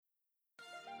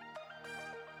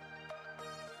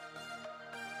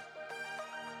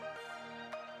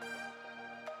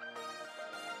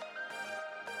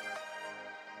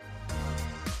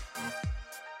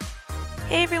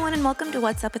Hey everyone, and welcome to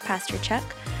What's Up with Pastor Chuck.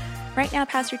 Right now,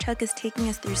 Pastor Chuck is taking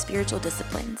us through spiritual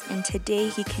disciplines, and today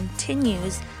he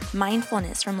continues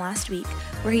mindfulness from last week,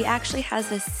 where he actually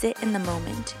has us sit in the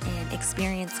moment and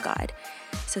experience God.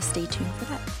 So stay tuned for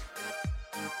that.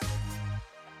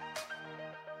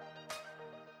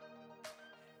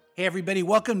 Hey everybody,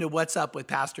 welcome to What's Up with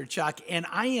Pastor Chuck, and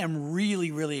I am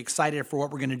really excited for what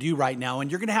we're going to do right now,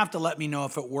 and you're going to have to let me know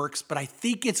if it works, but I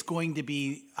think it's going to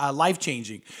be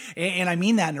life-changing, and I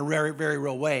mean that in a very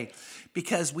real way,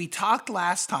 because we talked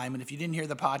last time, and if you didn't hear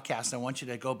the podcast, I want you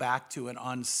to go back to it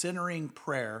on centering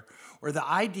prayer, or the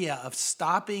idea of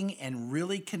stopping and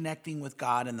really connecting with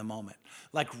God in the moment,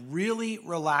 like really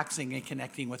relaxing and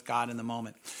connecting with God in the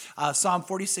moment. Psalm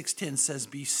 46:10 says,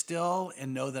 "Be still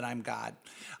and know that I'm God."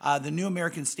 The New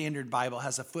American Standard Bible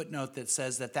has a footnote that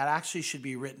says that actually should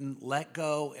be written, "Let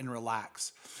go and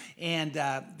relax." And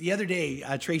the other day,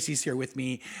 Tracy's here with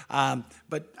me,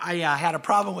 but I had a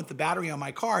problem with the battery on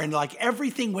my car, and like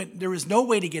everything went, there was no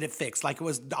way to get it fixed. Like it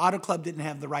was, the Auto Club didn't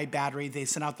have the right battery. They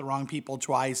sent out the wrong people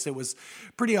twice. It was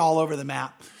pretty all over the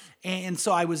map. And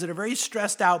so I was at a very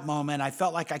stressed out moment. I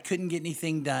felt like I couldn't get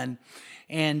anything done.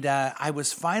 And I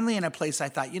was finally in a place I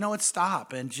thought, you know what,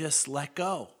 stop and just let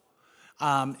go.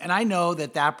 And I know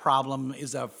that problem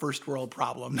is a first world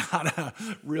problem, not a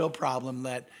real problem.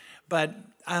 But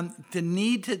the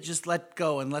need to just let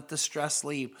go and let the stress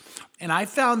leave. And I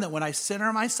found that when I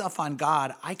center myself on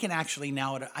God, I can actually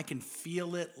I can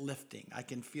feel it lifting.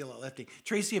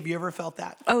 Tracy, have you ever felt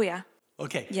that? Oh, yeah.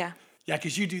 Okay. Yeah. Yeah,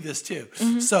 because you do this too.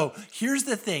 Mm-hmm. So here's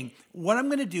the thing. What I'm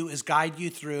going to do is guide you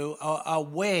through a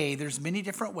way. There's many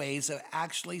different ways of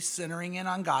actually centering in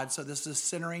on God. So this is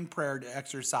centering prayer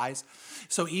exercise.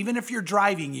 So even if you're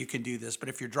driving, you can do this. But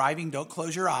if you're driving, don't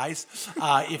close your eyes.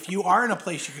 If you are in a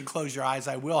place you can close your eyes,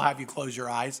 I will have you close your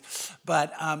eyes.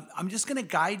 But I'm just going to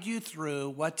guide you through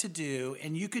what to do.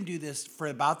 And you can do this for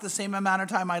about the same amount of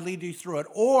time I lead you through it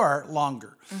or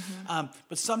longer. Mm-hmm.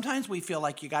 But sometimes we feel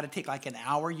like you got to take like an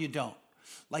hour. You don't.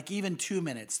 Like even 2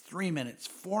 minutes, 3 minutes,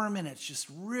 4 minutes, just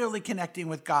really connecting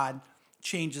with God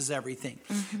changes everything.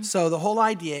 Mm-hmm. So the whole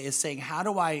idea is saying, how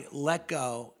do I let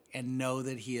go and know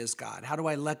that He is God? How do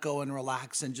I let go and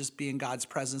relax and just be in God's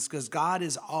presence? Because God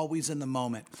is always in the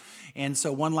moment. And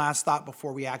so one last thought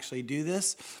before we actually do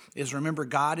this is, remember,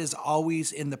 God is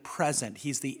always in the present.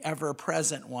 He's the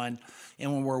ever-present one.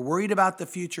 And when we're worried about the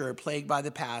future or plagued by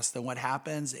the past, then what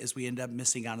happens is we end up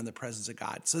missing out on the presence of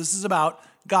God. So this is about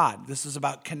God. This is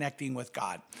about connecting with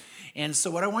God. And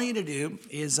so what I want you to do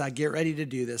is get ready to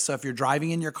do this. So if you're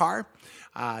driving in your car,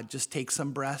 just take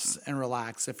some breaths and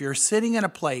relax. If you're sitting in a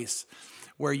place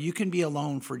where you can be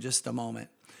alone for just a moment,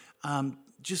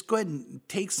 just go ahead and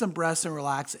take some breaths and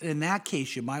relax. In that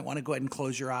case, you might want to go ahead and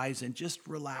close your eyes and just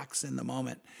relax in the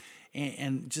moment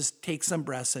and just take some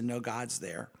breaths and know God's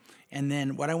there. And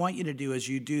then what I want you to do as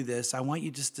you do this, I want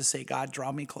you just to say, God,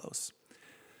 draw me close.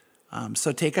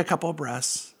 So take a couple of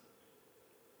breaths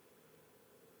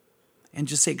and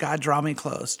just say, God, draw me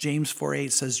close. James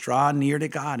 4:8 says, draw near to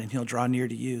God and He'll draw near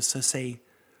to you. So say,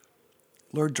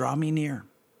 Lord, draw me near.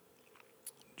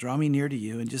 Draw me near to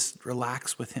you and just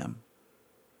relax with Him.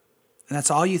 And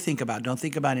that's all you think about. Don't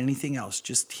think about anything else,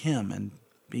 just Him and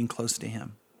being close to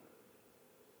Him.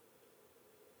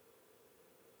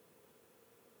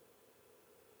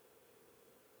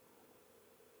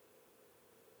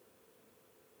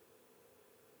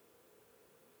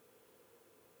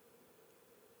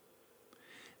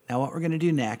 Now, what we're going to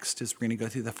do next is we're going to go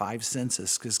through the 5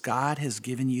 senses, because God has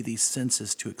given you these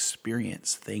senses to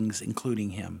experience things,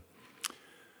 including Him.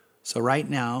 So right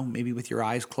now, maybe with your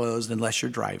eyes closed, unless you're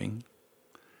driving,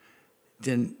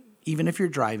 then even if you're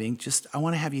driving, I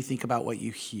want to have you think about what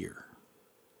you hear.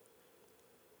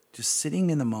 Just sitting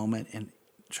in the moment and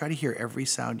try to hear every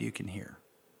sound you can hear.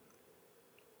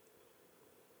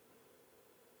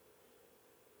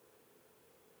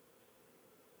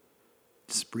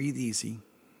 Just breathe easy.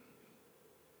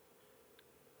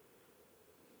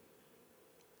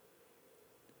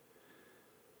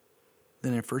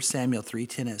 Then in 1 Samuel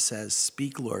 3:10 it says,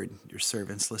 speak, Lord, your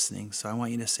servant's listening. So I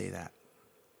want you to say that.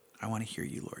 I want to hear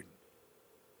you, Lord.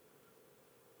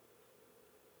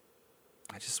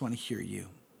 I just want to hear you.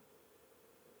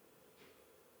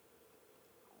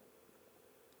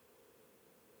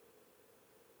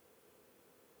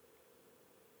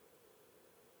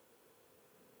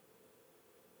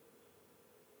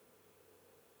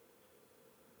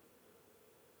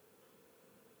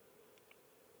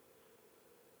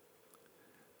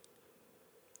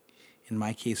 In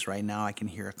my case right now, I can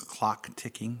hear a clock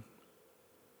ticking.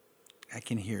 I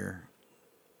can hear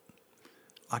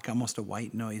like almost a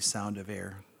white noise sound of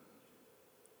air.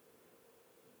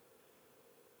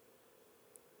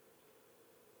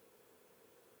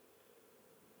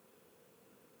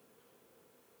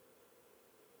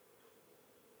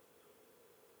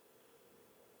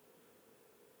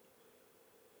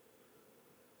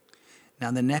 Now,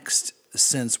 the next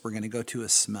sense we're going to go to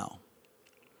is smell.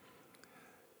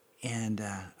 And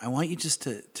I want you just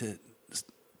to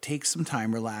take some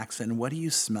time, relax, and what do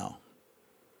you smell?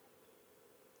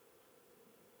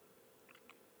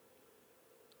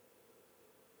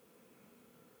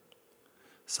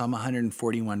 Psalm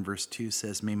 141 verse 2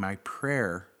 says, "May my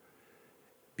prayer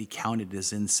be counted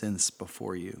as incense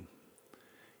before you."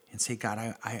 And say, God,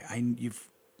 I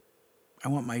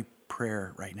want my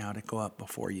prayer right now to go up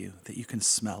before you, that you can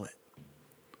smell it,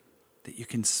 that you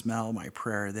can smell my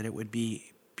prayer, that it would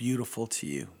be beautiful to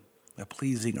you, a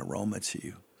pleasing aroma to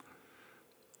you.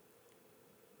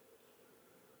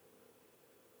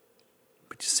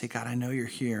 But just say, God, I know you're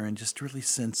here, and just really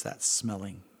sense that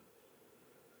smelling.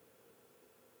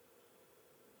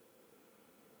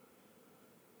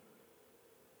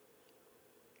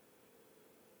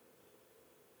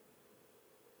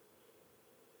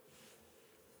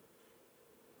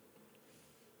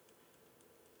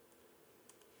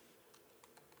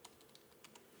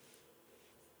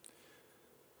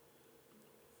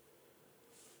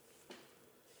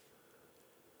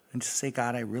 And just say,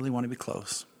 God, I really want to be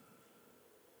close.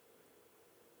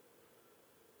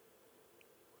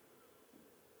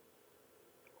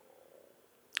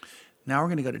 Now we're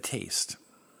going to go to taste.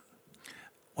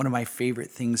 One of my favorite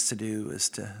things to do is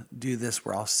to do this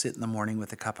where I'll sit in the morning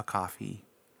with a cup of coffee,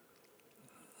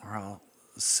 or I'll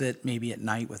sit maybe at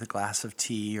night with a glass of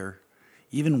tea or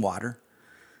even water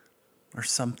or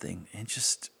something. And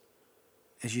just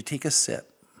as you take a sip,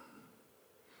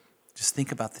 just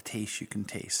think about the taste you can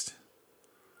taste.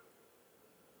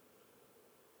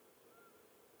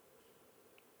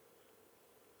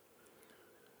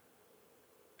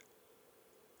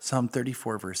 Psalm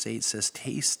 34 verse 8 says,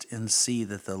 "Taste and see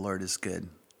that the Lord is good."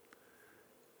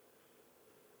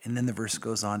 And then the verse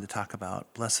goes on to talk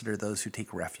about, "Blessed are those who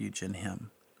take refuge in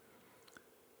him."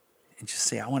 And just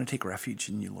say, I want to take refuge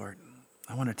in you, Lord.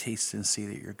 I want to taste and see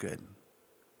that you're good.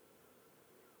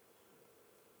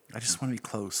 I just want to be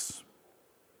close.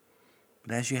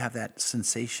 But as you have that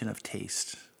sensation of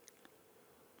taste,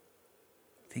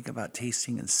 think about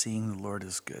tasting and seeing the Lord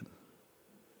is good.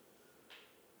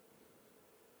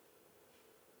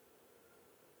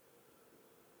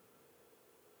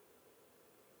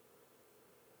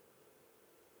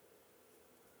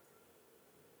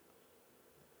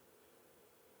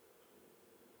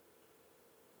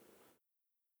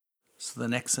 So the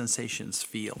next sensation is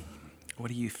feel. What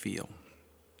do you feel?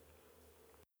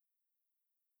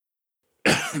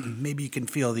 Maybe you can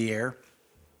feel the air,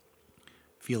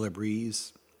 feel a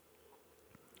breeze.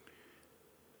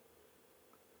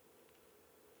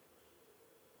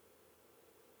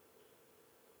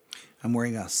 I'm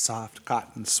wearing a soft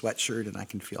cotton sweatshirt, and I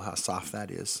can feel how soft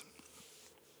that is.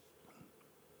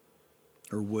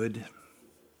 Or wood.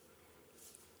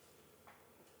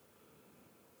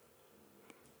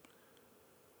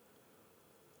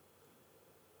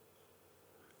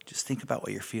 Just think about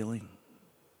what you're feeling.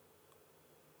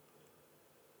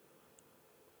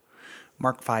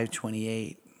 Mark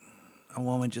 5:28, a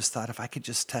woman just thought, if I could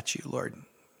just touch you, Lord.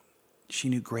 She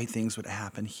knew great things would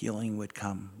happen. Healing would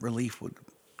come. Relief would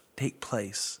take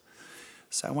place.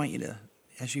 So I want you to,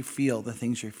 as you feel the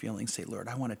things you're feeling, say, Lord,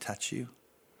 I want to touch you.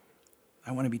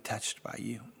 I want to be touched by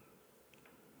you.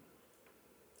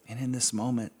 And in this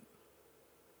moment,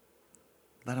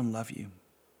 let him love you.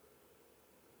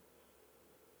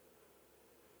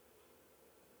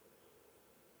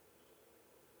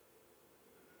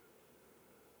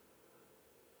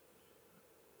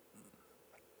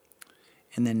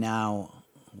 And then now,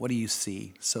 what do you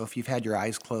see? So if you've had your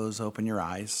eyes closed, open your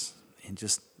eyes and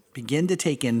just begin to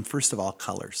take in, first of all,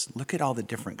 colors. Look at all the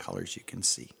different colors you can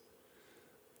see.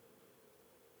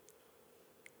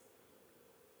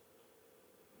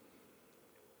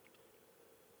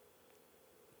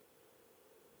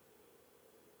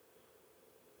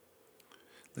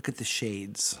 Look at the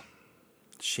shades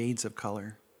of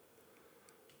color.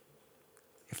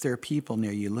 If there are people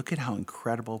near you, look at how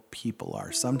incredible people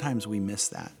are. Sometimes we miss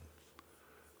that.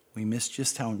 We miss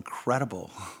just how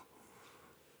incredible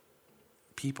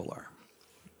people are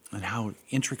and how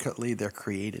intricately they're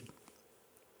created.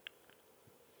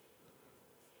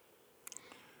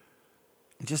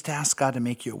 And just ask God to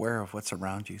make you aware of what's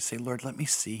around you. Say, Lord, let me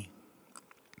see.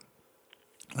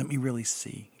 Let me really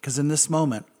see. Because in this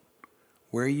moment,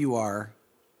 where you are,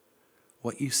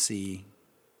 what you see,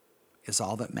 is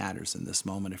all that matters in this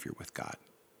moment if you're with God.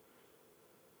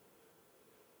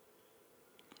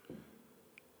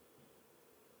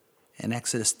 In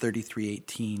Exodus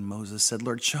 33:18, Moses said,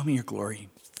 Lord, show me your glory.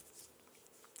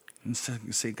 And so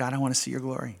you say, God, I want to see your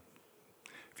glory.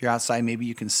 If you're outside, maybe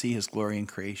you can see his glory in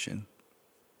creation.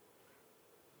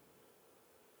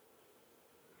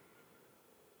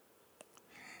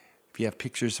 you have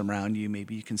pictures around you,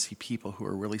 maybe you can see people who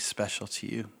are really special to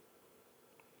you.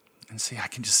 And say, I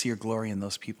can just see your glory in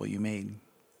those people you made.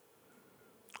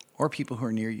 Or people who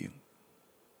are near you.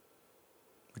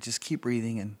 But just keep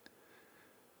breathing and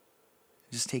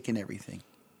just take in everything.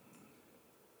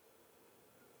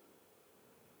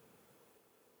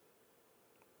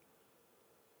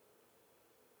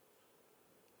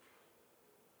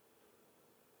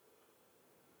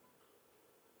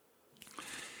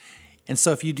 And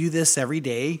so if you do this every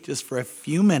day, just for a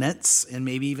few minutes and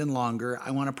maybe even longer,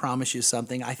 I want to promise you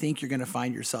something. I think you're going to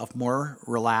find yourself more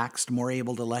relaxed, more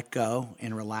able to let go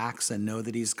and relax and know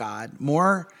that he's God,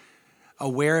 more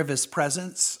aware of his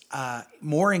presence,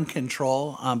 more in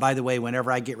control. By the way, whenever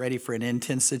I get ready for an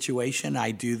intense situation,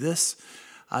 I do this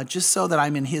just so that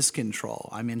I'm in his control.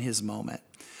 I'm in his moment.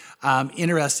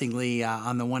 Interestingly,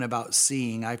 on the one about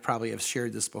seeing, I probably have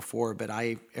shared this before, but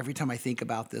every time I think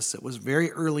about this, it was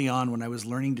very early on when I was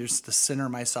learning just to center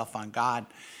myself on God.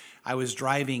 I was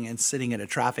driving and sitting at a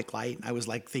traffic light. I was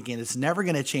like thinking it's never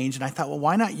going to change. And I thought, well,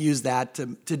 why not use that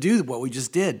to do what we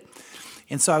just did?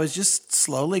 And so I was just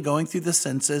slowly going through the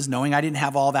senses, knowing I didn't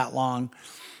have all that long.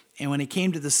 And when it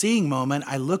came to the seeing moment,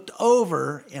 I looked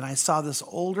over and I saw this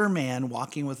older man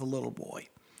walking with a little boy.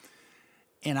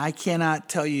 And I cannot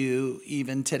tell you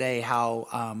even today how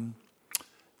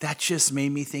that just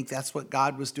made me think that's what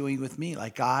God was doing with me.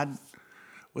 Like God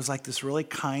was like this really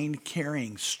kind,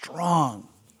 caring, strong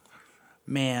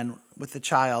man with the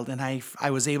child. And I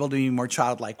was able to be more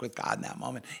childlike with God in that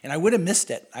moment. And I would have missed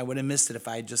it. I would have missed it if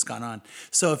I had just gone on.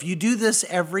 So if you do this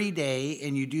every day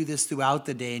and you do this throughout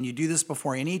the day and you do this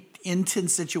before any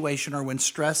intense situation or when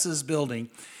stress is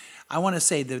building, I want to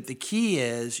say that the key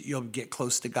is you'll get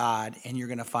close to God and you're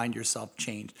going to find yourself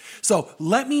changed. So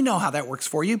let me know how that works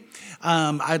for you.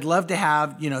 I'd love to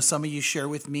have some of you share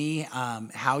with me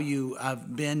how you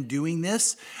have been doing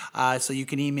this. So you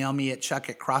can email me at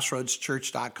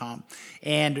chuck@crossroadschurch.com.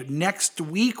 And next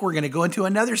week, we're going to go into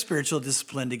another spiritual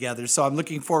discipline together. So I'm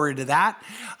looking forward to that.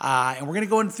 And we're going to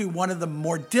go through one of the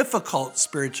more difficult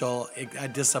spiritual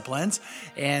disciplines.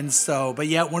 And so, but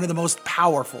yet one of the most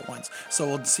powerful ones. So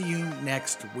we'll see you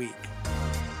next week.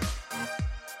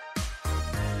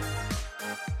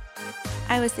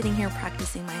 I was sitting here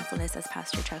practicing mindfulness as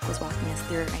Pastor Chuck was walking us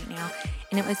through it right now,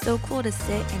 and it was so cool to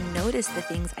sit and notice the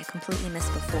things I completely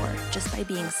missed before just by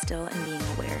being still and being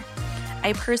aware.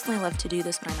 I personally love to do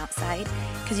this when I'm outside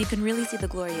because you can really see the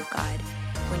glory of God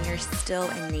when you're still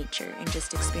in nature and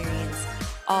just experience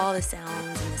all the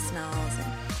sounds and the smells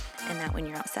and that when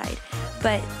you're outside.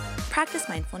 But practice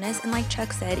mindfulness, and like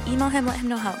Chuck said, email him, let him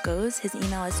know how it goes. His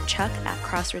email is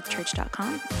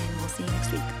chuck@crossroadschurch.com, and we'll see you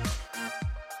next week.